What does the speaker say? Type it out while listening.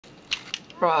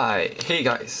Right, hey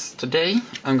guys, today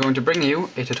I'm going to bring you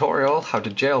a tutorial how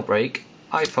to jailbreak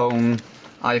iPhone,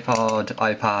 iPod,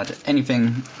 iPad,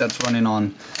 anything that's running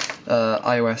on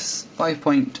iOS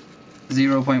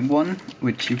 5.0.1,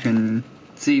 which you can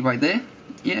see right there,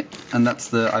 yeah, and that's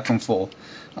the iPhone 4.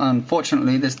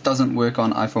 Unfortunately, this doesn't work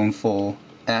on iPhone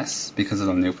 4S because of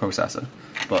the new processor,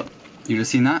 but you've just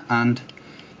seen that, and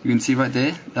you can see right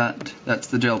there that that's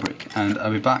the jailbreak, and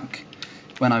I'll be back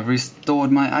when I've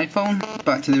restored my iPhone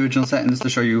back to the original settings to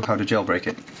show you how to jailbreak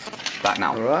it. Back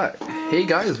now. Alright, hey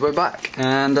guys, we're back,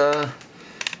 and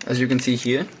as you can see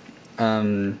here,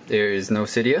 there is no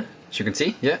Cydia, as you can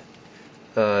see, yeah.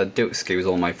 Do excuse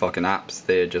all my fucking apps,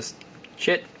 they're just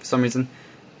shit for some reason.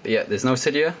 But yeah, there's no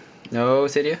Cydia, no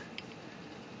Cydia.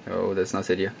 Oh, there's no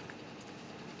Cydia.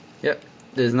 Yep,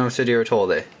 there's no Cydia at all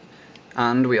there.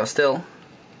 And we are still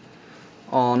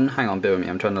on, hang on, bear with me,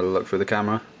 I'm trying to look through the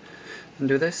camera and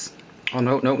do this. Oh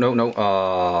no, no, no, no.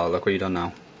 Oh, look what you've done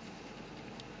now.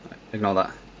 Ignore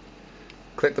that.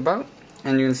 Click the button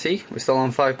and you can see we're still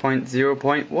on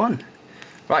 5.0.1.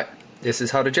 Right, this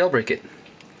is how to jailbreak it.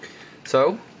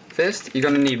 So, first you're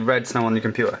going to need Red Snow on your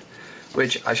computer,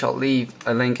 which I shall leave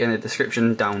a link in the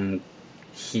description down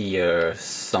here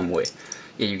somewhere.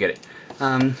 Yeah, you get it.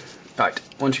 Right,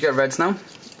 once you get Red Snow,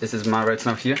 this is my Red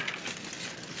Snow here.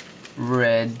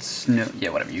 Red Snow, yeah,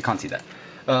 whatever, you can't see that.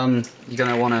 You're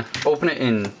gonna wanna open it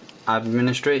in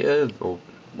administrator or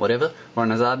whatever,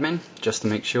 run as admin, just to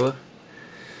make sure.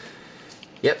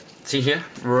 Yep, see here,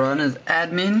 run as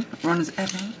admin, run.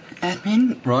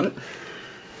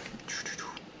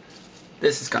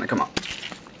 This is gonna come up,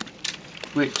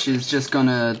 which is just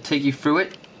gonna take you through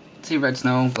it. See Red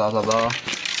Snow, blah blah blah.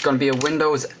 It's gonna be a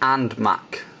Windows and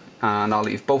Mac, and I'll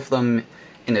leave both of them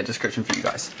in the description for you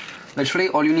guys. Literally,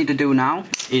 all you need to do now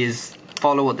is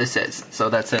follow what this says.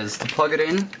 So that says to plug it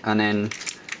in and then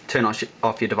turn off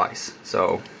your device.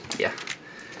 So yeah,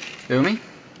 bear with me.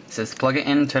 It says to plug it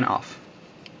in, turn it off.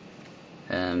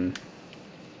 Now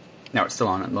it's still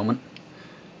on at the moment.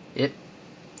 Yep,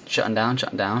 shutting down.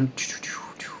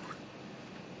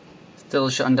 Still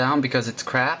shutting down because it's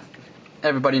crap.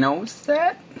 Everybody knows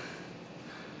that.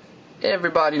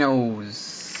 Everybody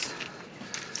knows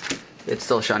it's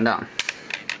still shutting down.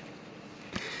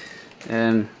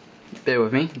 Bear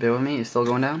with me, it's still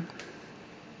going down.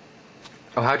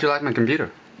 Oh, how'd you like my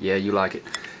computer? Yeah, you like it.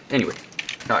 Anyway,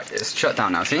 alright, it's shut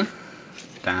down now, see?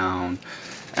 Down.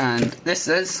 And this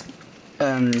says,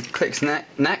 clicks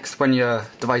next when your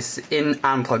device is in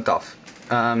and plugged off.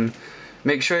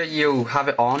 Make sure you have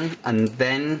it on and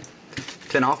then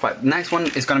turn it off. Right, the next one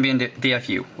is going to be in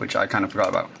DFU, which I kind of forgot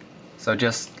about. So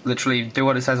just literally do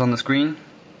what it says on the screen,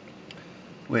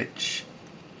 which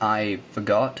I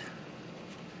forgot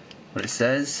what it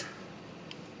says.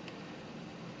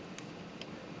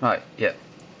 Right, yeah.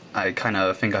 I kind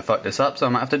of think I fucked this up, so I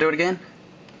might have to do it again.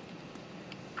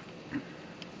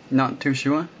 Not too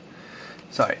sure.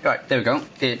 Sorry, right, there we go.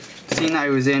 It seen that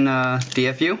it was in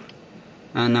DFU,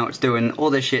 and now it's doing all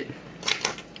this shit.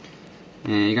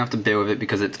 And you're gonna have to bear with it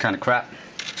because it's kind of crap.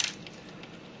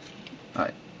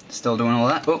 Right, still doing all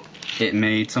that. Oh, it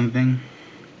made something.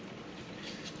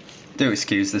 Do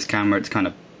excuse this camera, it's kind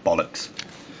of bollocks.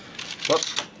 Whoop,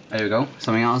 there we go,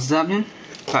 something else is happening.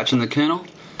 Patching the kernel,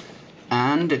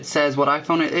 and it says what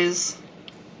iPhone it is,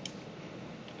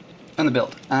 and the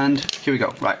build, and here we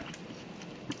go. Right,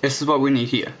 this is what we need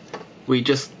here. We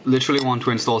just literally want to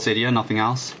install Cydia, nothing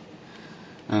else,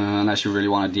 unless you really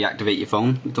want to deactivate your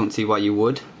phone. Don't see why you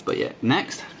would, but yeah,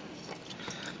 next.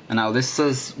 And now this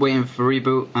says waiting for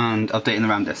reboot and updating the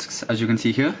RAM disks. As you can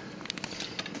see here,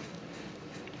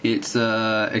 it's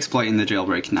exploiting the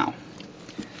jailbreak now.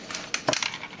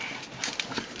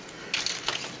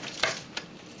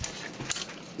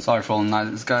 Sorry for all the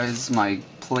noises, guys, my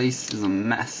place is a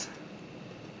mess.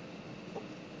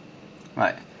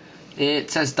 Right,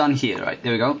 it says done here, right,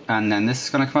 there we go, and then this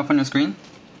is going to come up on your screen.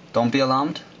 Don't be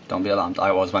alarmed, don't be alarmed.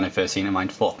 I was when I first seen it, mine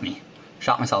fuck me.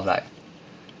 Shot myself out.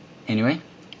 Anyway,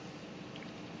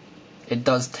 it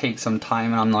does take some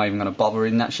time, and I'm not even going to bother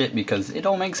reading that shit because it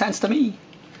don't make sense to me.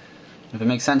 If it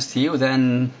makes sense to you,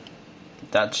 then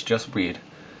that's just weird.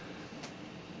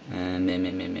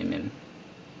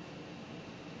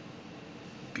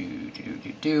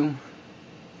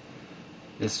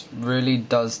 This really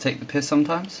does take the piss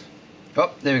sometimes.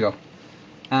 Oh, there we go.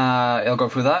 It'll go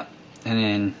through that, and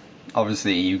then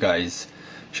obviously you guys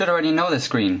should already know this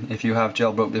screen if you have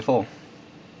jailbroke before.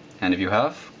 And if you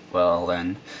have, well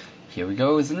then, here we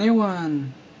go is the new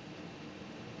one.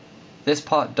 This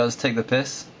part does take the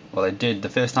piss. Well, it did the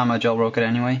first time I jailbroke it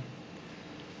anyway.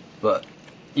 But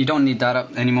you don't need that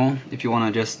up anymore if you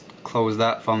want to just close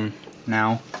that from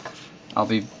now. I'll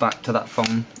be back to that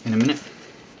phone in a minute.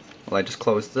 Well, I just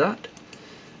closed that.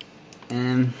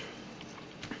 And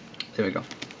there we go.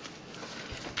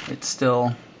 It's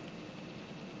still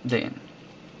doing.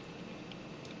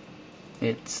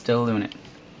 It's still doing it.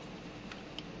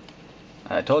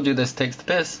 I told you this takes the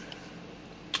piss.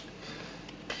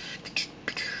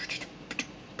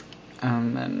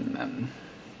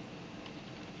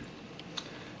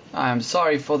 I'm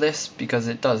sorry for this because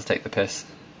it does take the piss.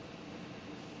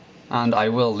 And I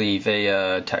will leave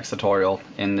a text tutorial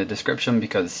in the description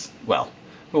because, well,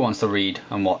 who wants to read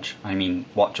and watch? I mean,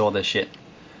 watch all this shit.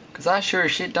 Because I sure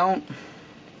as shit don't.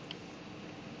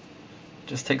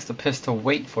 Just takes the piss to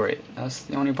wait for it. That's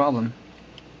the only problem.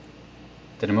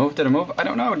 Did it move? Did it move? I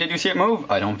don't know. Did you see it move?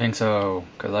 I don't think so,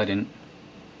 because I didn't.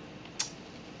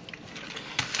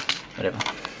 Whatever.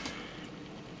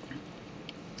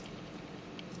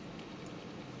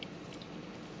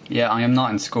 Yeah, I am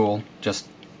not in school, just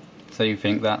so you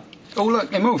think that. Oh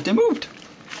look, it moved, it moved!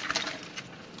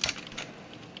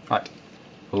 Right.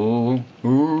 Ooh,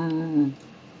 ooh.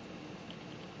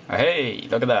 Hey,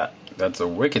 look at that. That's a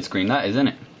wicked screen, that is, isn't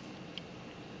it?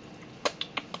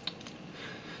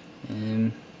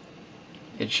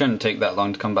 It shouldn't take that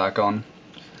long to come back on.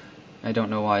 I don't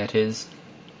know why it is.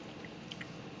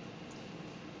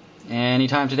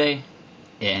 Anytime today?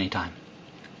 Anytime.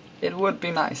 It would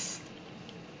be nice.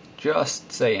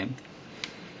 Just saying.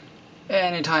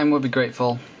 Anytime would be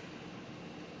grateful.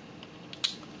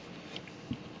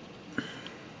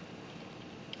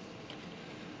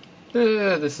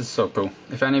 This is so cool.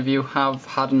 If any of you have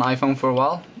had an iPhone for a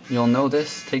while, you'll know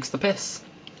this takes the piss.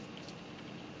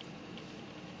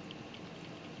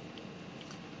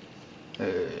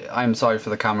 I'm sorry for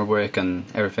the camera work and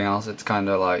everything else, it's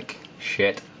kinda like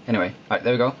shit. Anyway, right,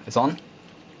 there we go, it's on.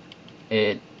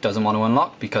 It doesn't want to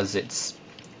unlock because it's,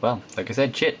 well, like I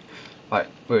said, shit. Right,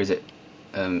 where is it?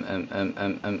 Hey,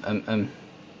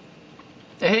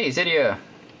 Cydia!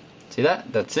 See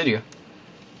that? That's Cydia.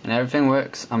 And everything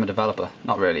works. I'm a developer.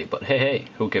 Not really, but hey,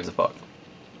 who gives a fuck?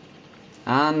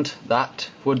 And that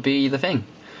would be the thing.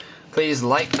 Please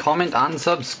like, comment, and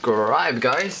subscribe,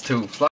 guys, to